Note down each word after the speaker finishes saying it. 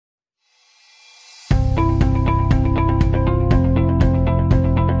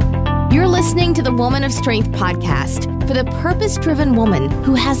listening to the Woman of Strength podcast for the purpose-driven woman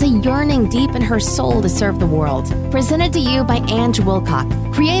who has a yearning deep in her soul to serve the world. Presented to you by Ange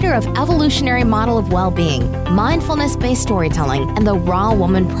Wilcock, creator of Evolutionary Model of Wellbeing, Mindfulness-Based Storytelling, and the Raw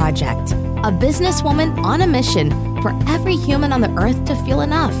Woman Project. A businesswoman on a mission for every human on the earth to feel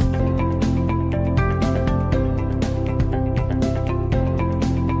enough.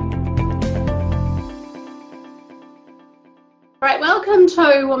 Right, welcome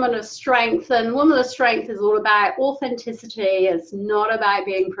to Woman of Strength, and Woman of Strength is all about authenticity. It's not about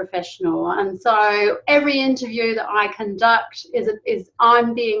being professional, and so every interview that I conduct is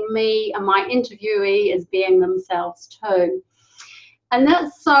I'm being me, and my interviewee is being themselves too. And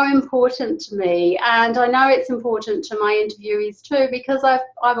that's so important to me, and I know it's important to my interviewees too, because I've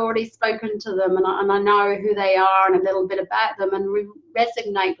already spoken to them, and I know who they are and a little bit about them, and we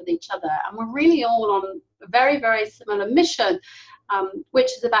resonate with each other, and we're really all on a very, very similar mission, which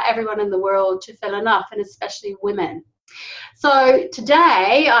is about everyone in the world to feel enough, and especially women. So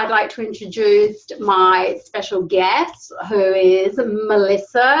today I'd like to introduce my special guest, who is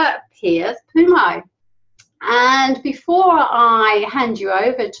Melissa Pearce-Pumo. And before I hand you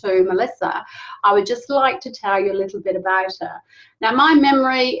over to Melissa, I would just like to tell you a little bit about her. Now, my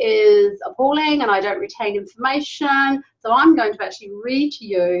memory is appalling and I don't retain information, so I'm going to actually read to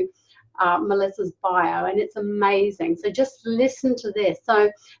you Melissa's bio, and it's amazing. So just listen to this.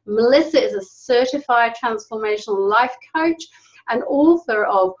 So Melissa is a certified transformational life coach and author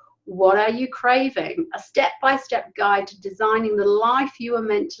of What Are You Craving? A step-by-step guide to designing the life you are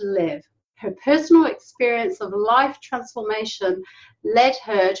meant to live. Her personal experience of life transformation led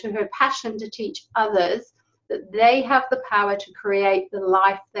her to her passion to teach others that they have the power to create the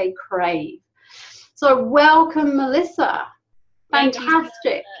life they crave. So welcome, Melissa.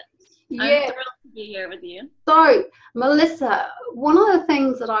 Fantastic. I'm thrilled to be here with you. So, Melissa, one of the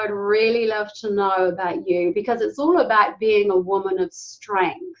things that I'd really love to know about you, because it's all about being a woman of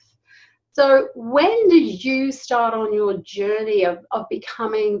strength. So when did you start on your journey of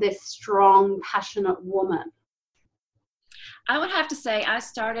becoming this strong, passionate woman? I would have to say I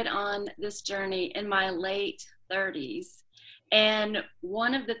started on this journey in my late 30s. And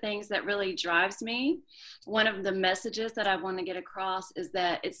one of the things that really drives me, one of the messages that I want to get across is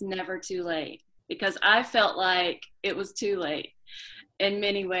that it's never too late, because I felt like it was too late in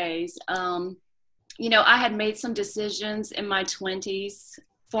many ways. I had made some decisions in my 20s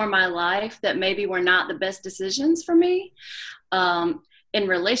for my life that maybe were not the best decisions for me, in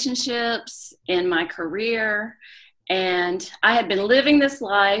relationships, in my career. And I had been living this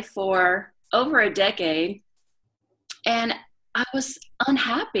life for over a decade, and I was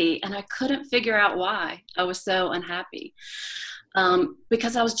unhappy, and I couldn't figure out why I was so unhappy,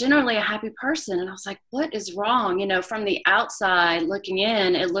 because I was generally a happy person. And I was like, what is wrong? From the outside looking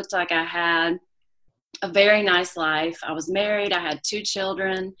in, it looked like I had a very nice life. I was married. I had 2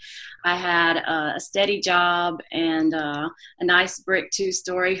 children. I had a steady job and a nice brick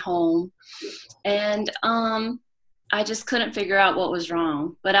 2-story home. And I just couldn't figure out what was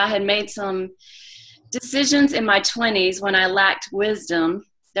wrong. But I had made some decisions in my 20s when I lacked wisdom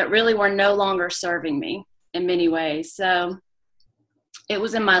that really were no longer serving me in many ways. So it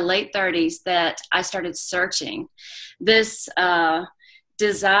was in my late 30s that I started searching. This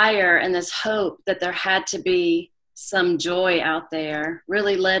desire and this hope that there had to be some joy out there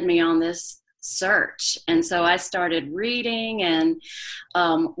really led me on this search. And so I started reading and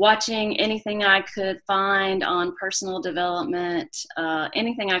watching anything I could find on personal development,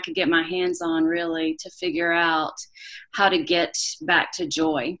 anything I could get my hands on, really, to figure out how to get back to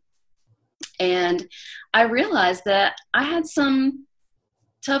joy. And I realized that I had some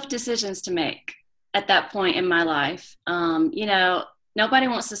tough decisions to make at that point in my life. Nobody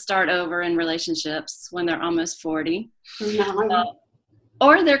wants to start over in relationships when they're almost 40. No.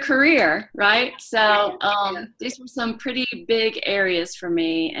 Or their career, right? So these were some pretty big areas for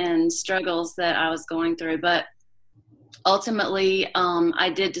me and struggles that I was going through. But ultimately, I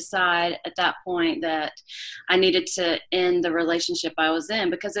did decide at that point that I needed to end the relationship I was in,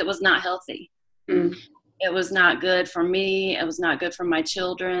 because it was not healthy. Mm. It was not good for me. It was not good for my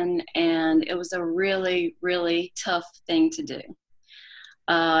children. And it was a really, really tough thing to do.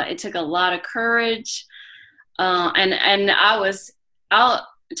 It took a lot of courage. And I'll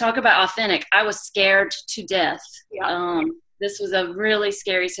talk about authentic. I was scared to death. Yeah. This was a really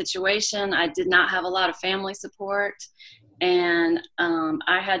scary situation. I did not have a lot of family support, and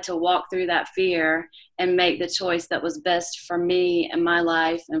I had to walk through that fear and make the choice that was best for me and my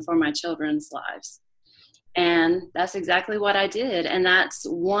life and for my children's lives. And that's exactly what I did. And that's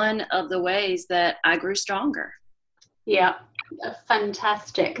one of the ways that I grew stronger. Yeah.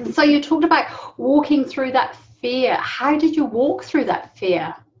 Fantastic. And so you talked about walking through that fear. How did you walk through that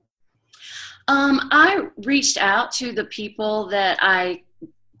fear? I reached out to the people that I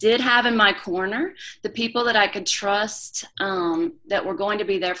did have in my corner, the people that I could trust, that were going to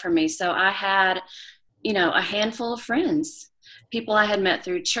be there for me. So I had, a handful of friends, people I had met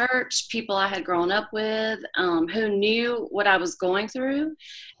through church, people I had grown up with, who knew what I was going through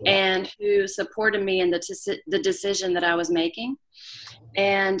and who supported me in the decision that I was making.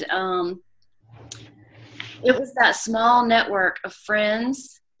 And it was that small network of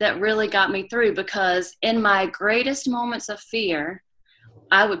friends that really got me through, because in my greatest moments of fear,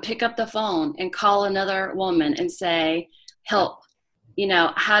 I would pick up the phone and call another woman and say, help,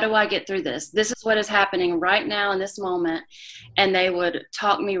 how do I get through this? This is what is happening right now in this moment. And they would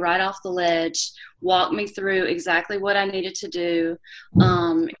talk me right off the ledge, walk me through exactly what I needed to do.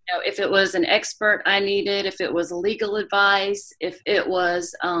 If it was an expert I needed, if it was legal advice, if it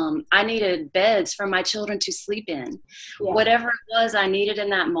was, I needed beds for my children to sleep in, whatever it was I needed in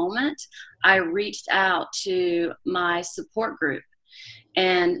that moment, I reached out to my support group.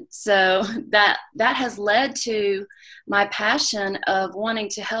 And so that has led to my passion of wanting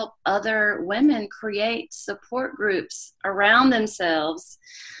to help other women create support groups around themselves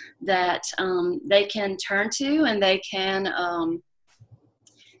that they can turn to and they can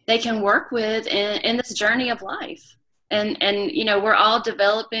work with in this journey of life. And we're all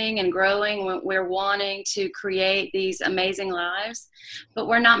developing and growing. We're wanting to create these amazing lives, but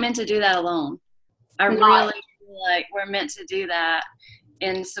we're not meant to do that alone. I really feel like we're meant to do that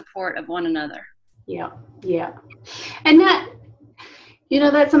in support of one another. Yeah. And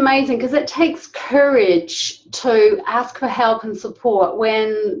that's amazing, because it takes courage to ask for help and support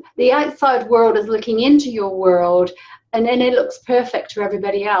when the outside world is looking into your world and then it looks perfect to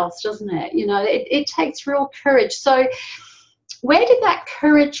everybody else, doesn't it? It takes real courage. So where did that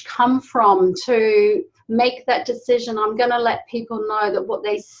courage come from to make that decision? I'm going to let people know that what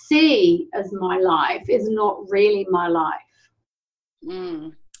they see as my life is not really my life.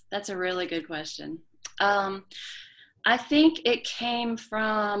 That's a really good question. I think it came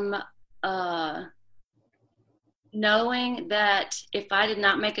from knowing that if I did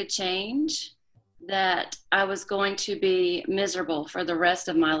not make a change, that I was going to be miserable for the rest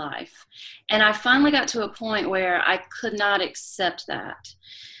of my life. And I finally got to a point where I could not accept that.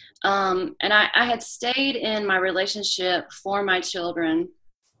 And I had stayed in my relationship for my children.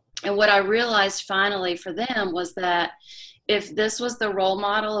 And what I realized finally for them was that if this was the role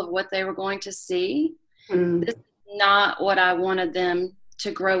model of what they were going to see, this is not what I wanted them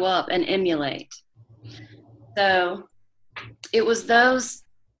to grow up and emulate. So it was those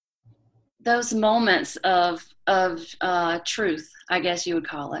moments of truth, I guess you would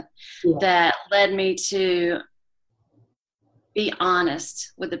call it, that led me to be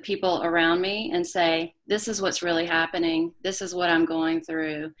honest with the people around me and say, this is what's really happening. This is what I'm going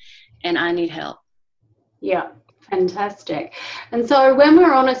through, and I need help. Yeah. Fantastic. And so when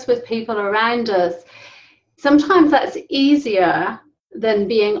we're honest with people around us, sometimes that's easier than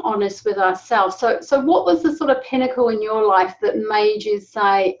being honest with ourselves. So what was the sort of pinnacle in your life that made you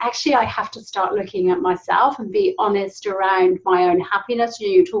say, actually, I have to start looking at myself and be honest around my own happiness?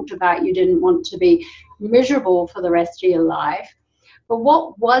 You talked about you didn't want to be miserable for the rest of your life. But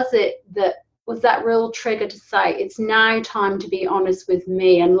what was it that was that real trigger to say, it's now time to be honest with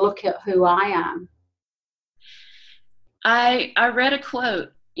me and look at who I am? I read a quote,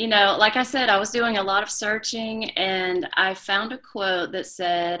 like I said, I was doing a lot of searching, and I found a quote that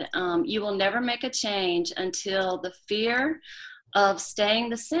said, you will never make a change until the fear of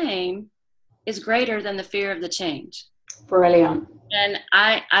staying the same is greater than the fear of the change. Brilliant. And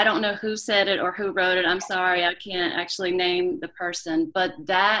I don't know who said it or who wrote it. I'm sorry, I can't actually name the person, but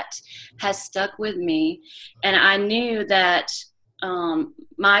that has stuck with me. And I knew that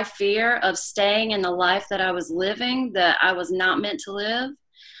my fear of staying in the life that I was living, that I was not meant to live,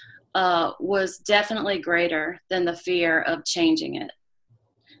 was definitely greater than the fear of changing it.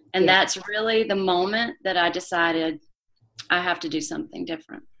 And that's really the moment that I decided I have to do something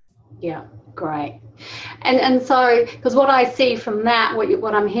different. Yeah, great. And so, because what I see from that,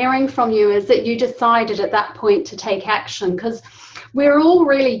 what I'm hearing from you is that you decided at that point to take action, because we're all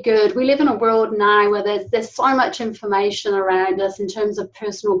really good. We live in a world now where there's so much information around us in terms of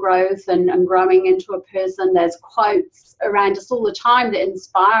personal growth and growing into a person. There's quotes around us all the time that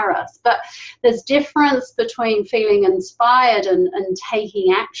inspire us. But there's difference between feeling inspired and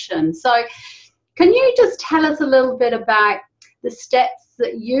taking action. So can you just tell us a little bit about the steps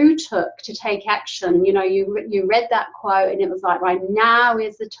that you took to take action? You know, you read that quote and it was like, right, now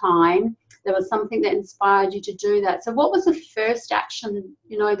is the time. There was something that inspired you to do that. So what was the first action,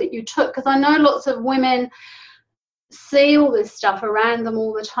 you know, that you took? Because I know lots of women see all this stuff around them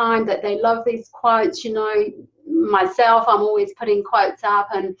all the time, that they love these quotes. You know, myself, I'm always putting quotes up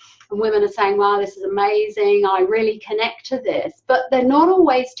and women are saying, wow, this is amazing, I really connect to this, but they're not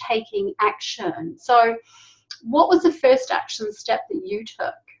always taking action. So what was the first action step that you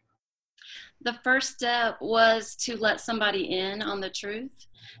took? The first step was to let somebody in on the truth.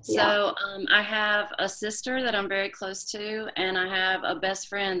 So I have a sister that I'm very close to, and I have a best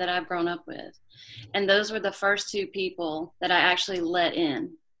friend that I've grown up with. And those were the first two people that I actually let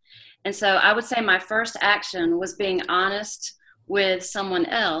in. And so I would say my first action was being honest with someone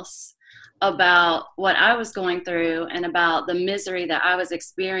else about what I was going through and about the misery that I was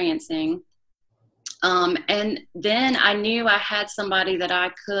experiencing. And then I knew I had somebody that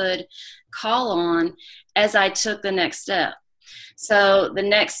I could call on as I took the next step. So the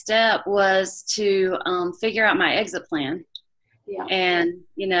next step was to figure out my exit plan. Yeah. And,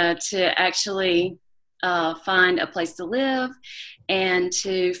 you know, to actually find a place to live and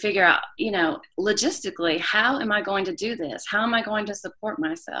to figure out, you know, logistically, how am I going to do this? How am I going to support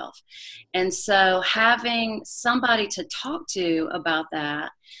myself? And so having somebody to talk to about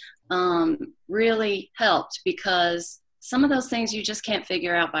that really helped, because some of those things you just can't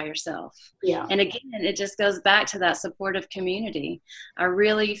figure out by yourself. Yeah. And again, it just goes back to that supportive community. I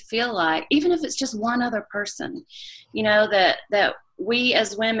really feel like, even if it's just one other person, you know, that we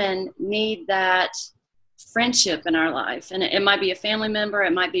as women need that friendship in our life. And it might be a family member,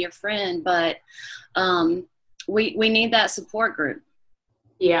 it might be a friend, but we need that support group.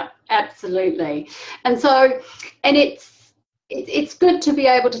 Yeah, absolutely. And so, and it's good to be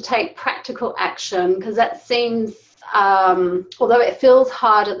able to take practical action, because that seems, although it feels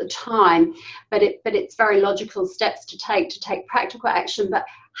hard at the time, but it's very logical steps to take practical action. But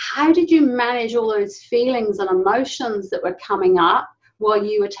how did you manage all those feelings and emotions that were coming up while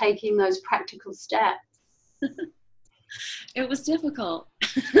you were taking those practical steps? It was difficult.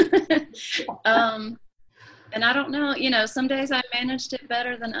 And I don't know, you know, some days I managed it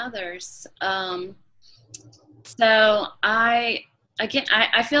better than others. So I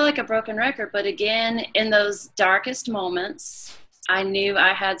feel like a broken record, but again, in those darkest moments, I knew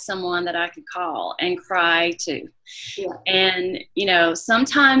I had someone that I could call and cry to. Yeah. And, you know,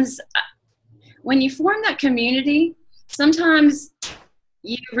 sometimes when you form that community, sometimes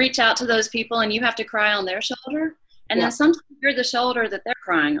you reach out to those people and you have to cry on their shoulder. And then sometimes you're the shoulder that they're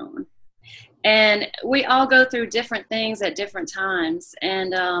crying on. And we all go through different things at different times.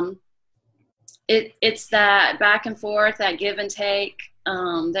 And it's that back and forth, that give and take,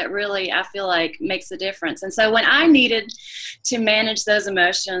 that really, I feel like, makes a difference. And so when I needed to manage those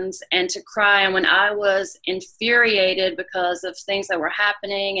emotions and to cry, and when I was infuriated because of things that were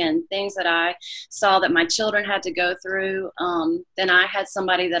happening and things that I saw that my children had to go through, then I had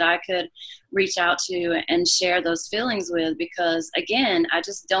somebody that I could reach out to and share those feelings with, because again, I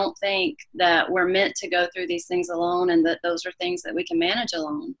just don't think that we're meant to go through these things alone, and that those are things that we can manage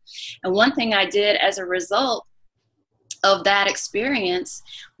alone. And one thing I did as a result of that experience,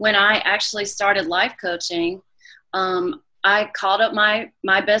 when I actually started life coaching, I called up my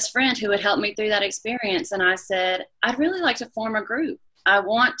best friend who had helped me through that experience, and I said, I'd really like to form a group. I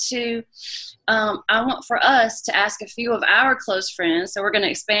want for us to ask a few of our close friends. So we're going to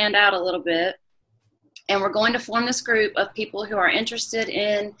expand out a little bit, and we're going to form this group of people who are interested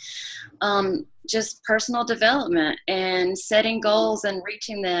in just personal development and setting goals and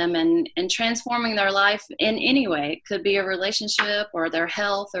reaching them and transforming their life in any way. It could be a relationship or their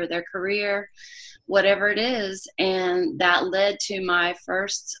health or their career, whatever it is. And that led to my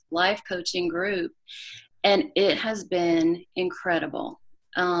first life coaching group. And it has been incredible.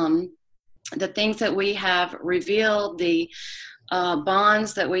 The things that we have revealed, the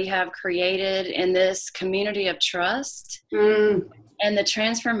bonds that we have created in this community of trust, and the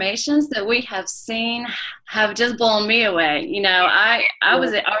transformations that we have seen have just blown me away. You know, I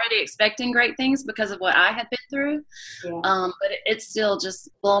was already expecting great things because of what I had been through, but it's still just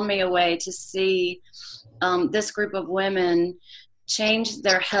blown me away to see this group of women change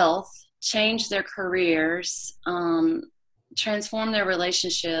their health, change their careers, transform their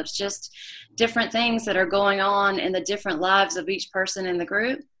relationships, just different things that are going on in the different lives of each person in the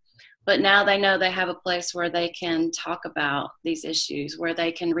group. But now they know they have a place where they can talk about these issues, where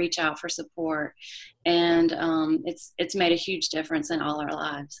they can reach out for support. And it's made a huge difference in all our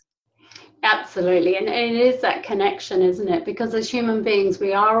lives. Absolutely. And it is that connection, isn't it? Because as human beings,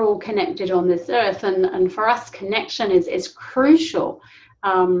 we are all connected on this earth. And for us, connection is crucial.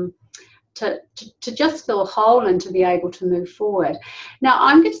 to just feel whole and to be able to move forward. Now,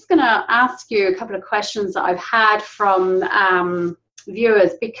 I'm just going to ask you a couple of questions that I've had from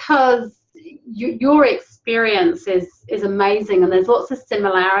viewers, because your experience is amazing, and there's lots of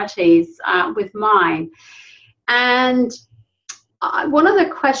similarities with mine. And one of the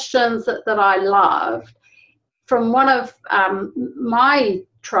questions that I loved from one of my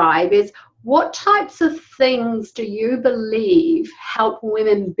tribe is, what types of things do you believe help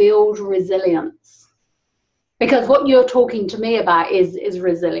women build resilience? Because what you're talking to me about is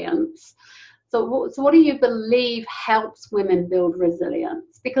resilience. So what do you believe helps women build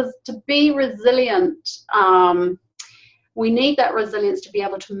resilience? Because to be resilient, we need that resilience to be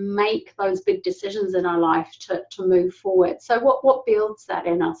able to make those big decisions in our life to move forward. So what builds that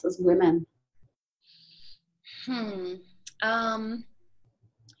in us as women?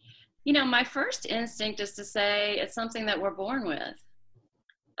 My first instinct is to say it's something that we're born with.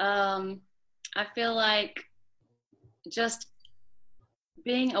 I feel like just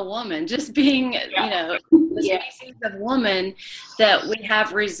being a woman, just being, the species of woman, that we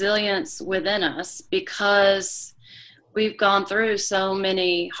have resilience within us because we've gone through so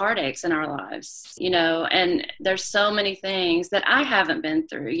many heartaches in our lives, and there's so many things that I haven't been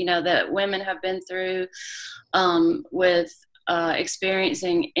through, that women have been through with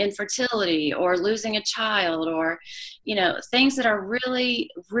experiencing infertility or losing a child, or things that are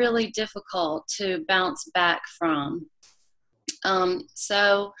really, really difficult to bounce back from.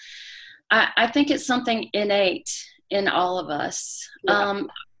 So I think it's something innate in all of us.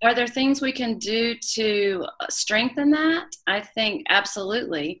 Are there things we can do to strengthen that? I think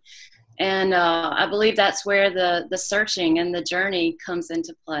absolutely. And I believe that's where the searching and the journey comes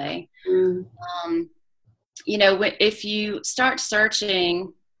into play. If you start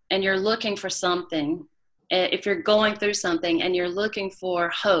searching and you're looking for something, if you're going through something and you're looking for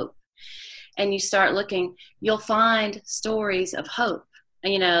hope, and you start looking, you'll find stories of hope.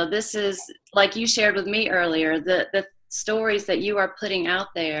 This is, like you shared with me earlier, the stories that you are putting out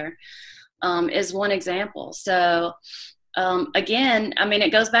there is one example. So again,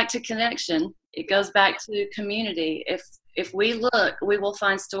 it goes back to connection. It goes back to community. If we look, we will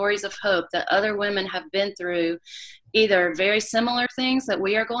find stories of hope that other women have been through, either very similar things that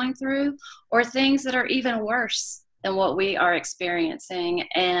we are going through, or things that are even worse than what we are experiencing.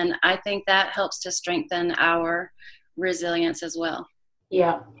 And I think that helps to strengthen our resilience as well.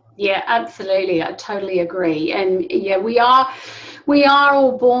 Yeah, absolutely. I totally agree. And we are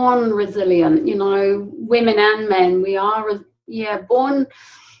all born resilient, women and men. We are born.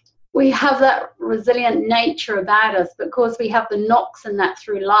 We have that resilient nature about us, but of course we have the knocks in that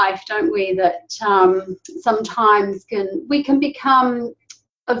through life, don't we? That sometimes we can become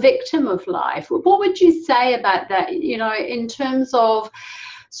a victim of life. What would you say about that? In terms of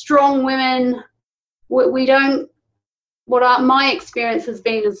strong women, we don't. My experience has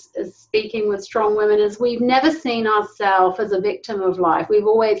been as speaking with strong women is we've never seen ourselves as a victim of life. We've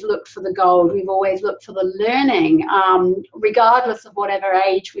always looked for the gold. We've always looked for the learning, regardless of whatever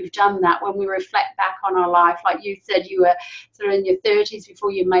age we've done that. When we reflect back on our life, like you said, you were sort of in your 30s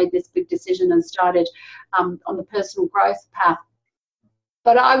before you made this big decision and started on the personal growth path.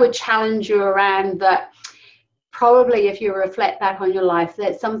 But I would challenge you around that. Probably if you reflect back on your life,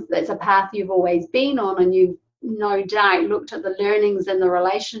 that's a path you've always been on, and you've no doubt looked at the learnings and the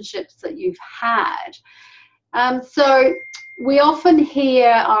relationships that you've had. So we often hear,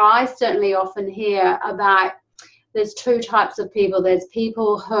 or I certainly often hear, about there's two types of people. There's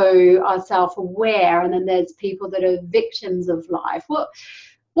people who are self-aware, and then there's people that are victims of life. What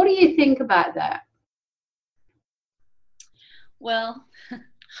do you think about that? Well,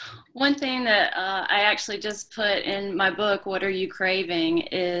 one thing that I actually just put in my book, What Are You Craving?,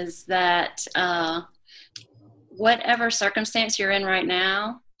 is that whatever circumstance you're in right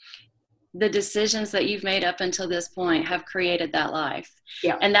now, the decisions that you've made up until this point have created that life.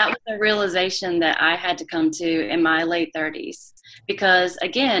 And that was a realization that I had to come to in my late 30s, because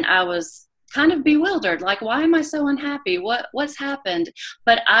again, I was kind of bewildered, like, why am I so unhappy? What's happened?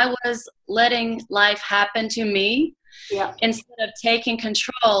 But I was letting life happen to me instead of taking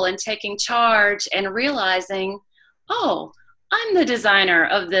control and taking charge and realizing, oh, I'm the designer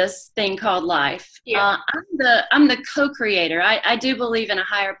of this thing called life. I'm the co-creator. I do believe in a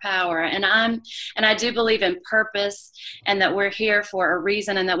higher power, and I do believe in purpose, and that we're here for a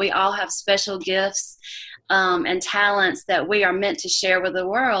reason, and that we all have special gifts and talents that we are meant to share with the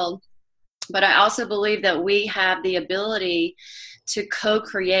world. But I also believe that we have the ability to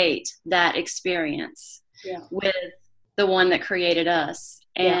co-create that experience with the one that created us.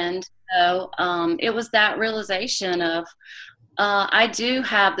 And so it was that realization of, I do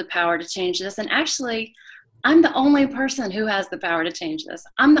have the power to change this. And actually, I'm the only person who has the power to change this.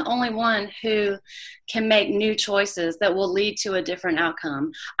 I'm the only one who can make new choices that will lead to a different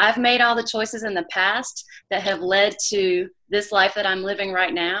outcome. I've made all the choices in the past that have led to this life that I'm living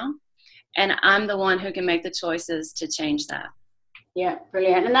right now. And I'm the one who can make the choices to change that. Yeah,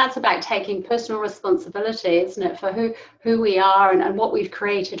 brilliant. And that's about taking personal responsibility, isn't it, for who we are and what we've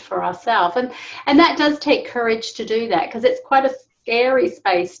created for ourselves. And that does take courage to do that, because it's quite a scary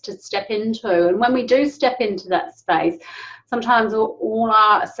space to step into. And when we do step into that space, sometimes all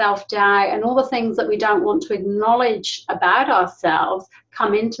our self-doubt and all the things that we don't want to acknowledge about ourselves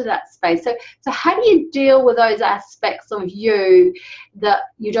come into that space. So how do you deal with those aspects of you that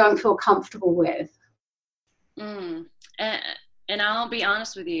you don't feel comfortable with? And I'll be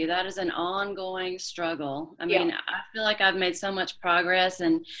honest with you, that is an ongoing struggle. I mean, I feel like I've made so much progress,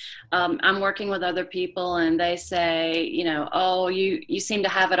 and I'm working with other people and they say, you know, oh, you seem to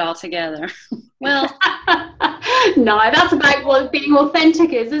have it all together. Well, no, that's about what being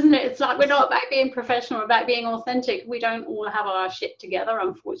authentic is, isn't it? It's like we're not about being professional, we're about being authentic. We don't all have our shit together,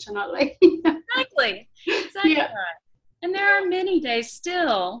 unfortunately. Exactly. Yeah. Right. And there are many days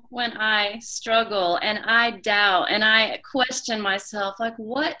still when I struggle and I doubt and I question myself, like,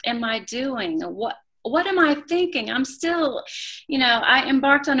 what am I doing? What am I thinking? I'm still, you know, I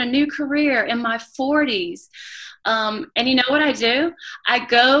embarked on a new career in my 40s. And you know what I do? I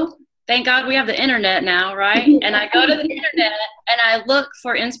go, thank God we have the internet now, right? And I go to the internet and I look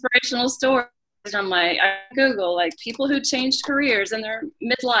for inspirational stories. I Google, like, people who changed careers in their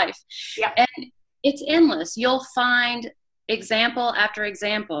midlife. Yeah. And it's endless. You'll find example after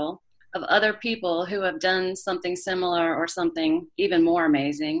example of other people who have done something similar or something even more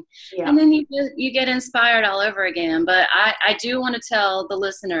amazing. Yeah. And then you get inspired all over again. But I do want to tell the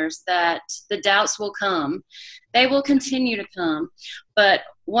listeners that the doubts will come. They will continue to come. But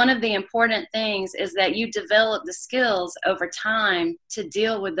one of the important things is that you develop the skills over time to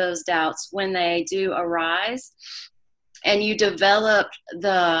deal with those doubts when they do arise. And you develop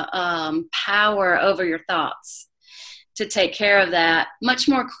the power over your thoughts to take care of that much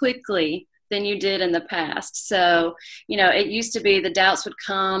more quickly than you did in the past. So, you know, it used to be the doubts would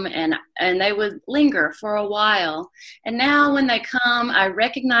come and they would linger for a while. And now when they come, I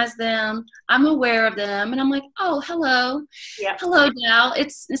recognize them, I'm aware of them, and I'm like, oh, hello. Yeah. Hello, doubt.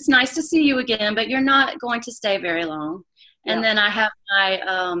 It's nice to see you again, but you're not going to stay very long. Yeah. And then I have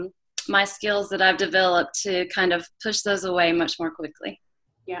my skills that I've developed to kind of push those away much more quickly.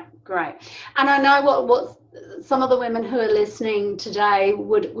 Yeah, great. And I know what some of the women who are listening today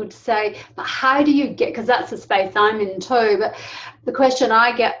would say, but how do you get, because that's the space I'm in too, but the question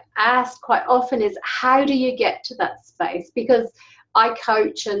I get asked quite often is, how do you get to that space? Because I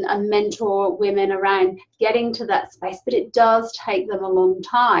coach and mentor women around getting to that space, but it does take them a long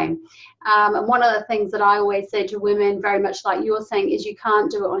time. And one of the things that I always say to women, very much like you're saying, is you can't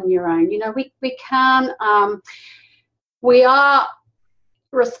do it on your own. You know, we are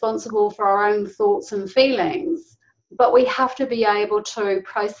responsible for our own thoughts and feelings, but we have to be able to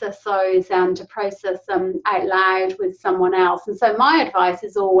process those and to process them out loud with someone else. And so my advice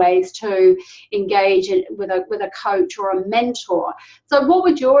is always to engage with a coach or a mentor. So what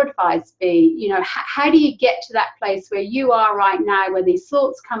would your advice be? You know, how do you get to that place where you are right now, where these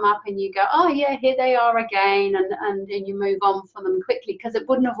thoughts come up and you go, oh yeah, here they are again, and you move on from them quickly, because it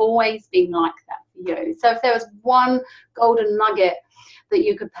wouldn't have always been like that for you. So if there was one golden nugget that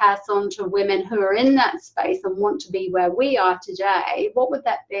you could pass on to women who are in that space and want to be where we are today, what would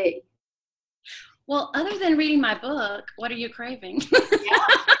that be? Well, other than reading my book, what are you craving? Yeah.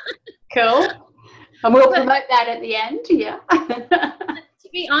 Cool. And we'll promote that at the end. Yeah. To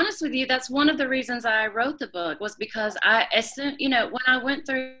be honest with you, that's one of the reasons I wrote the book, was because when I went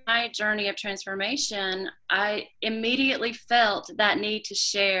through my journey of transformation, I immediately felt that need to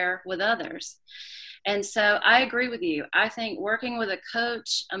share with others. And so I agree with you. I think working with a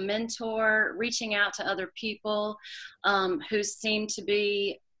coach, a mentor, reaching out to other people who seem to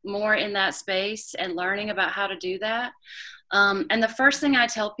be more in that space and learning about how to do that. And the first thing I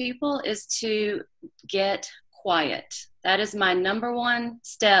tell people is to get quiet. That is my number one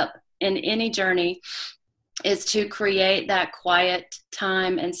step in any journey, is to create that quiet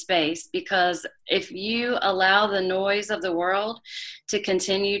time and space. Because if you allow the noise of the world to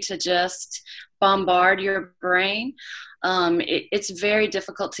continue to just bombard your brain, it's very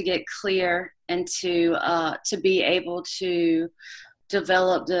difficult to get clear and to be able to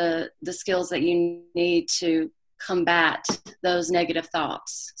develop the skills that you need to combat those negative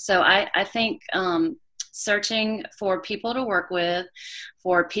thoughts. So I think searching for people to work with,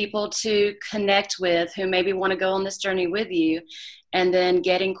 for people to connect with who maybe want to go on this journey with you, and then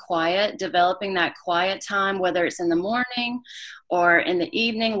getting quiet, developing that quiet time, whether it's in the morning or in the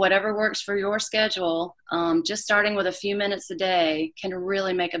evening, whatever works for your schedule. Just starting with a few minutes a day can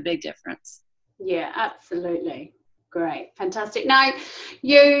really make a big difference. Yeah, absolutely. Great. Fantastic. Now,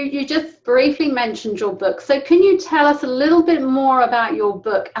 you just briefly mentioned your book. So can you tell us a little bit more about your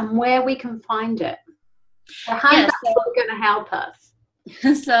book and where we can find it? So how is that book going to help us?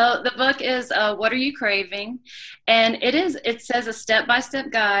 So the book is What Are You Craving? And it says a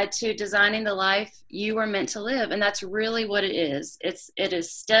step-by-step guide to designing the life you were meant to live. And that's really what it is. It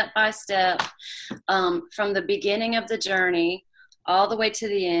is step-by-step from the beginning of the journey all the way to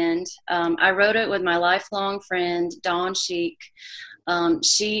the end. I wrote it with my lifelong friend, Dawn Sheik.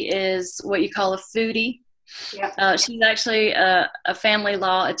 She is what you call a foodie. Yeah. She's actually a family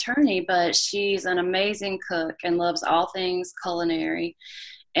law attorney, but she's an amazing cook and loves all things culinary.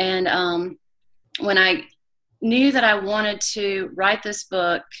 And when I knew that I wanted to write this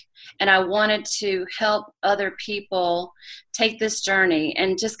book and I wanted to help other people take this journey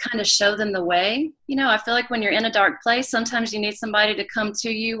and just kind of show them the way, I feel like when you're in a dark place, sometimes you need somebody to come to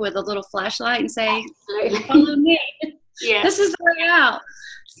you with a little flashlight and say, follow me. Yeah. This is the way out.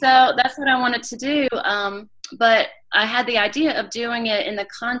 So that's what I wanted to do. But I had the idea of doing it in the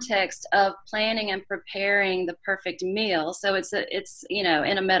context of planning and preparing the perfect meal. So it's in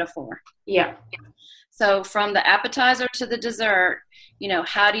a metaphor. Yeah. So from the appetizer to the dessert,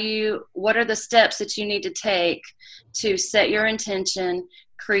 what are the steps that you need to take to set your intention,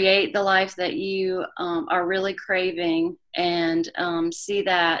 create the life that you are really craving, and see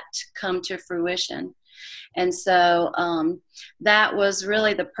that come to fruition. And so that was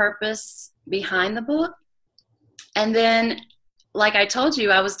really the purpose behind the book. And then, like I told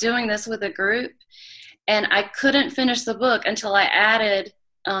you, I was doing this with a group, and I couldn't finish the book until I added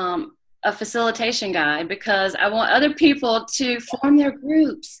a facilitation guide, because I want other people to form their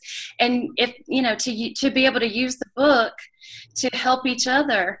groups and to be able to use the book to help each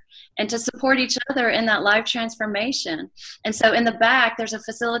other and to support each other in that life transformation. And so in the back, there's a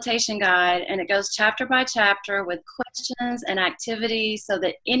facilitation guide, and it goes chapter by chapter with questions and activities so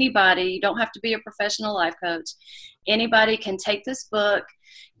that anybody, you don't have to be a professional life coach, anybody can take this book,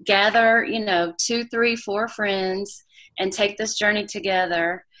 gather, 2, 3, 4 friends, and take this journey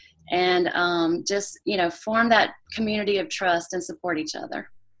together and just, form that community of trust and support each other.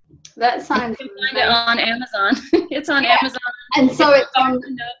 That sounds you can find it on Amazon. It's on Amazon. And so it's on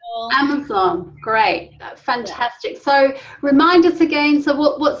Amazon. Great. Fantastic. So remind us again, so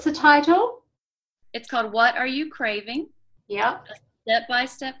what's the title? It's called What Are You Craving? Yeah. A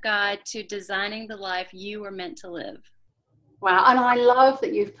step-by-step guide to designing the life you were meant to live. Wow. And I love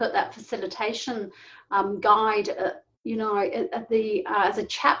that you've put that facilitation guide as a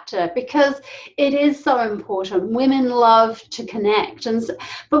chapter, because it is so important. Women love to connect,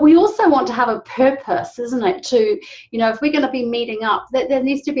 but we also want to have a purpose, isn't it? To, if we're going to be meeting up, there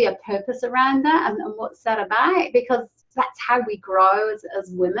needs to be a purpose around that, and what's that about? Because that's how we grow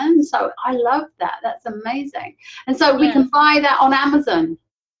as women. So I love that. That's amazing. And so we can buy that on Amazon.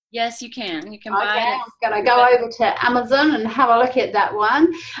 Yes, you can. You can buy it. I'm going to go over to Amazon and have a look at that one.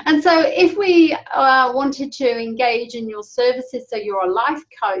 And so if we wanted to engage in your services, so you're a life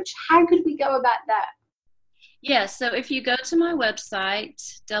coach, how could we go about that? Yes, so if you go to my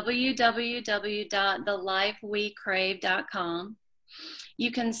website, www.thelifewecrave.com, you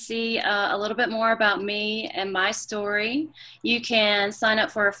can see a little bit more about me and my story. You can sign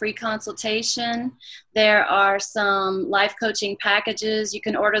up for a free consultation. There are some life coaching packages. You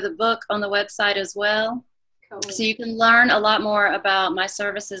can order the book on the website as well. Cool. So you can learn a lot more about my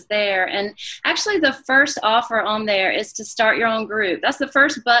services there. And actually the first offer on there is to start your own group. That's the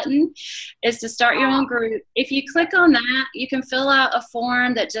first button, is to start your own group. If you click on that, you can fill out a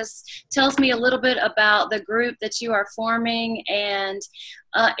form that just tells me a little bit about the group that you are forming, and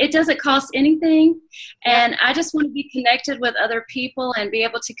it doesn't cost anything. And I just want to be connected with other people and be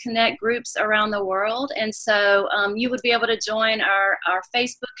able to connect groups around the world. And so you would be able to join our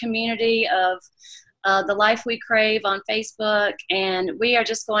Facebook community of The Life We Crave on Facebook, and we are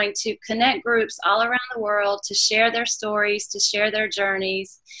just going to connect groups all around the world to share their stories, to share their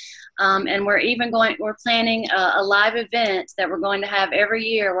journeys. And we're planning a live event that we're going to have every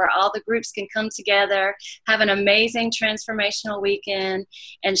year, where all the groups can come together, have an amazing transformational weekend,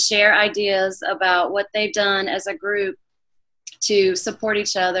 and share ideas about what they've done as a group to support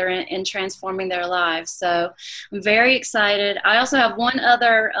each other in transforming their lives. So I'm very excited. I also have one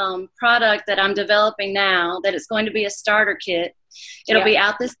other product that I'm developing now, that it's going to be a starter kit. It'll be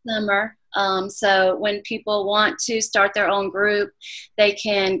out this summer. So when people want to start their own group, they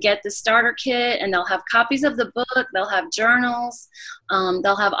can get the starter kit, and they'll have copies of the book. They'll have journals.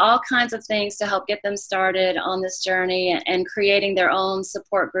 They'll have all kinds of things to help get them started on this journey and creating their own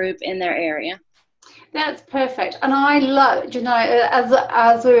support group in their area. That's perfect. And I love,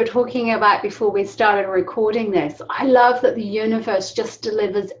 as we were talking about before we started recording this, I love that the universe just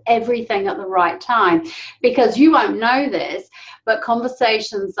delivers everything at the right time, because you won't know this, but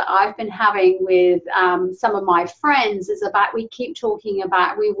conversations that I've been having with some of my friends is about, we keep talking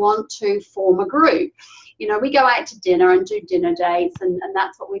about, we want to form a group. You know, we go out to dinner and do dinner dates, and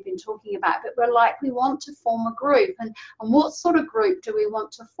that's what we've been talking about. But we're like, we want to form a group. And what sort of group do we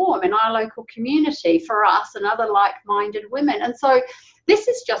want to form in our local community for us and other like-minded women? And so this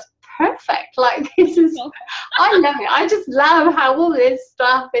is just perfect. Like, this is, I love it. I just love how all this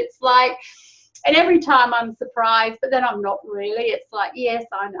stuff, it's like, and every time I'm surprised, but then I'm not really. It's like, yes,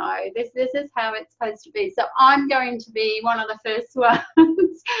 I know. This is how it's supposed to be. So I'm going to be one of the first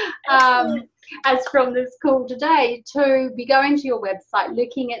ones, as from this call today, to be going to your website,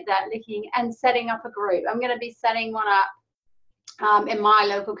 looking at that, and setting up a group. I'm going to be setting one up in my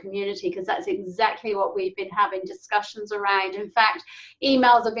local community, because that's exactly what we've been having discussions around. In fact,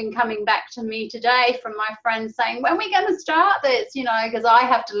 emails have been coming back to me today from my friends saying, when are we going to start this? You know, because I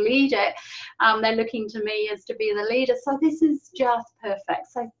have to lead it. They're looking to me as to be the leader. So this is just perfect.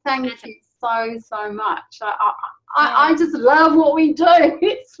 So thank you so much. I just love what we do.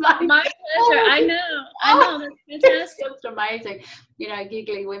 It's like my pleasure. I know. That's fantastic. It's just amazing. You know,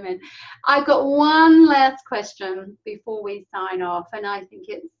 giggly women. I've got one last question before we sign off, and I think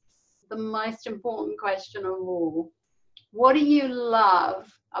it's the most important question of all. What do you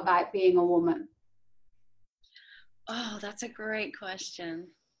love about being a woman? Oh, that's a great question.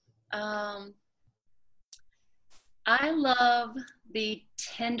 I love the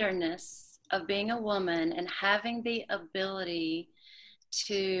tenderness of being a woman and having the ability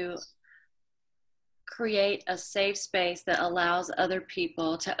to create a safe space that allows other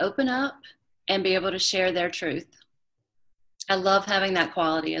people to open up and be able to share their truth. I love having that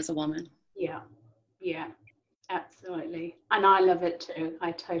quality as a woman. Yeah, absolutely. And I love it too.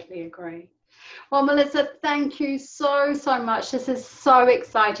 I totally agree. Well, Melissa, thank you so much. This is so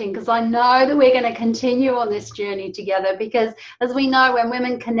exciting, because I know that we're going to continue on this journey together, because as we know, when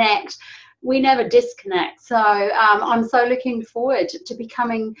women connect, we never disconnect. So I'm so looking forward to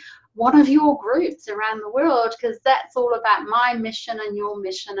becoming one of your groups around the world, because that's all about my mission and your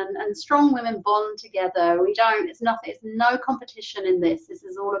mission, and strong women bond together. It's no competition in this. This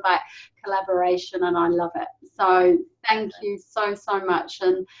is all about collaboration, and I love it. So thank you so much,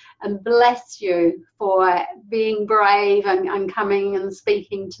 and bless you for being brave and coming and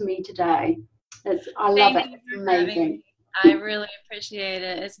speaking to me today. I love it. It's amazing. I really appreciate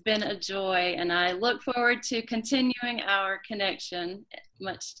it. It's been a joy, and I look forward to continuing our connection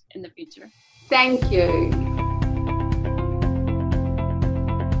much in the future. Thank you.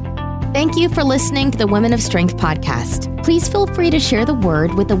 Thank you for listening to the Women of Strength podcast. Please feel free to share the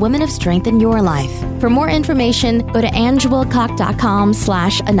word with the women of strength in your life. For more information, go to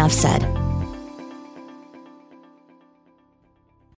angewilcock.com/enoughsaid.